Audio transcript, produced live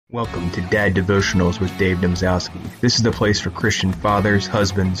Welcome to Dad Devotionals with Dave Domzowski. This is the place for Christian fathers,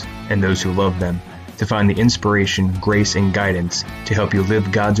 husbands, and those who love them to find the inspiration, grace, and guidance to help you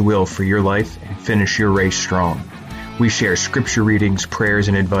live God's will for your life and finish your race strong. We share scripture readings, prayers,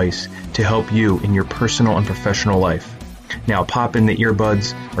 and advice to help you in your personal and professional life. Now pop in the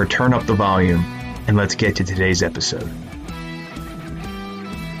earbuds or turn up the volume, and let's get to today's episode.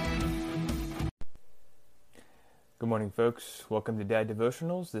 Good morning, folks. Welcome to Dad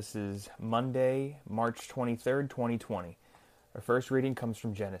Devotionals. This is Monday, March 23rd, 2020. Our first reading comes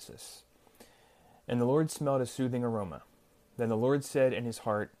from Genesis. And the Lord smelled a soothing aroma. Then the Lord said in his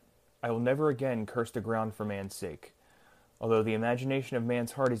heart, I will never again curse the ground for man's sake, although the imagination of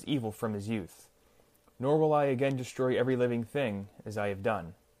man's heart is evil from his youth. Nor will I again destroy every living thing as I have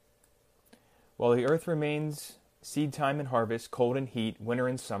done. While the earth remains, seed time and harvest, cold and heat, winter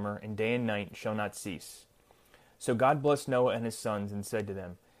and summer, and day and night shall not cease. So God blessed Noah and his sons and said to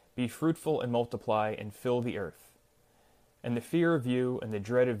them, Be fruitful and multiply and fill the earth. And the fear of you and the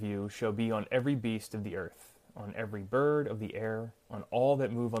dread of you shall be on every beast of the earth, on every bird of the air, on all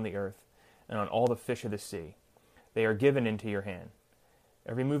that move on the earth, and on all the fish of the sea. They are given into your hand.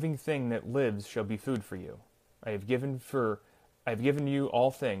 Every moving thing that lives shall be food for you. I have given you all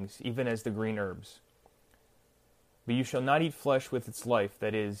things, even as the green herbs. But you shall not eat flesh with its life,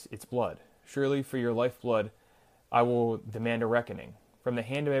 that is, its blood. Surely for your lifeblood I will demand a reckoning. From the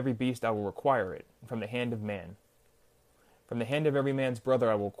hand of every beast I will require it, from the hand of man. From the hand of every man's brother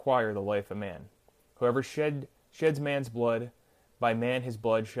I will require the life of man. Whoever sheds man's blood, by man his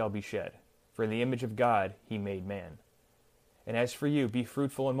blood shall be shed. For in the image of God he made man. And as for you, be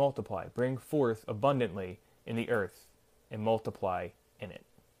fruitful and multiply. Bring forth abundantly in the earth, and multiply in it.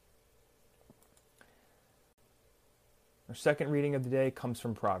 Our second reading of the day comes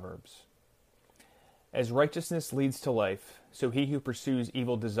from Proverbs. As righteousness leads to life, so he who pursues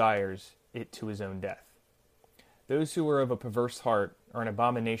evil desires it to his own death. Those who are of a perverse heart are an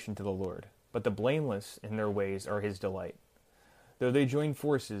abomination to the Lord, but the blameless in their ways are his delight. Though they join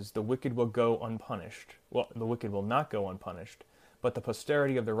forces, the wicked will go unpunished. Well, the wicked will not go unpunished, but the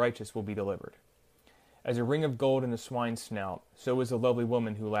posterity of the righteous will be delivered. As a ring of gold in the swine's snout, so is a lovely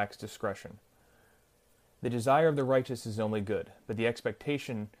woman who lacks discretion. The desire of the righteous is only good, but the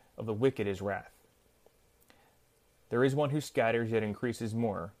expectation of the wicked is wrath. There is one who scatters yet increases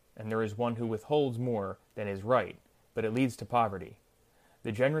more, and there is one who withholds more than is right, but it leads to poverty.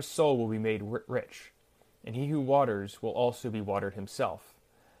 The generous soul will be made rich, and he who waters will also be watered himself.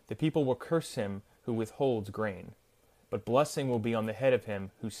 The people will curse him who withholds grain, but blessing will be on the head of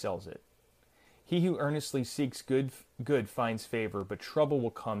him who sells it. He who earnestly seeks good finds favor, but trouble will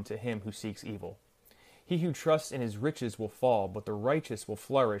come to him who seeks evil. He who trusts in his riches will fall, but the righteous will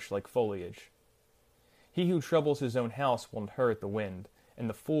flourish like foliage. He who troubles his own house will inherit the wind, and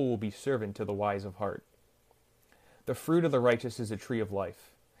the fool will be servant to the wise of heart. The fruit of the righteous is a tree of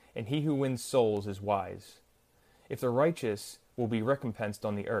life, and he who wins souls is wise. If the righteous will be recompensed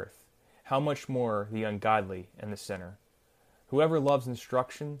on the earth, how much more the ungodly and the sinner? Whoever loves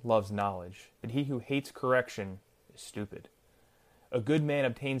instruction loves knowledge, but he who hates correction is stupid. A good man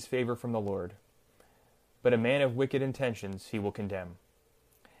obtains favor from the Lord, but a man of wicked intentions he will condemn.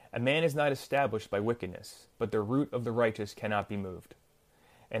 A man is not established by wickedness, but the root of the righteous cannot be moved.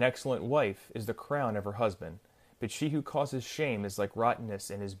 An excellent wife is the crown of her husband, but she who causes shame is like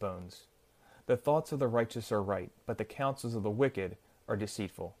rottenness in his bones. The thoughts of the righteous are right, but the counsels of the wicked are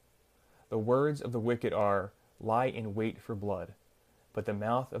deceitful. The words of the wicked lie in wait for blood, but the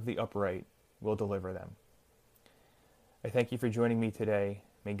mouth of the upright will deliver them. I thank you for joining me today.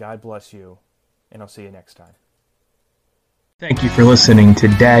 May God bless you, and I'll see you next time. Thank you for listening to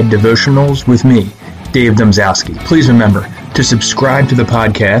Dad Devotionals with me, Dave Domzowski. Please remember to subscribe to the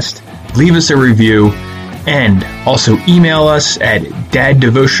podcast, leave us a review, and also email us at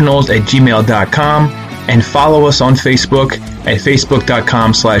daddevotionals@gmail.com and follow us on Facebook at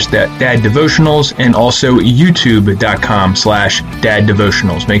facebook.com/daddevotionals and also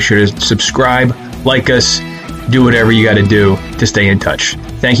youtube.com/daddevotionals. Make sure to subscribe, like us, do whatever you got to do to stay in touch.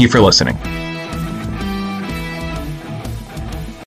 Thank you for listening.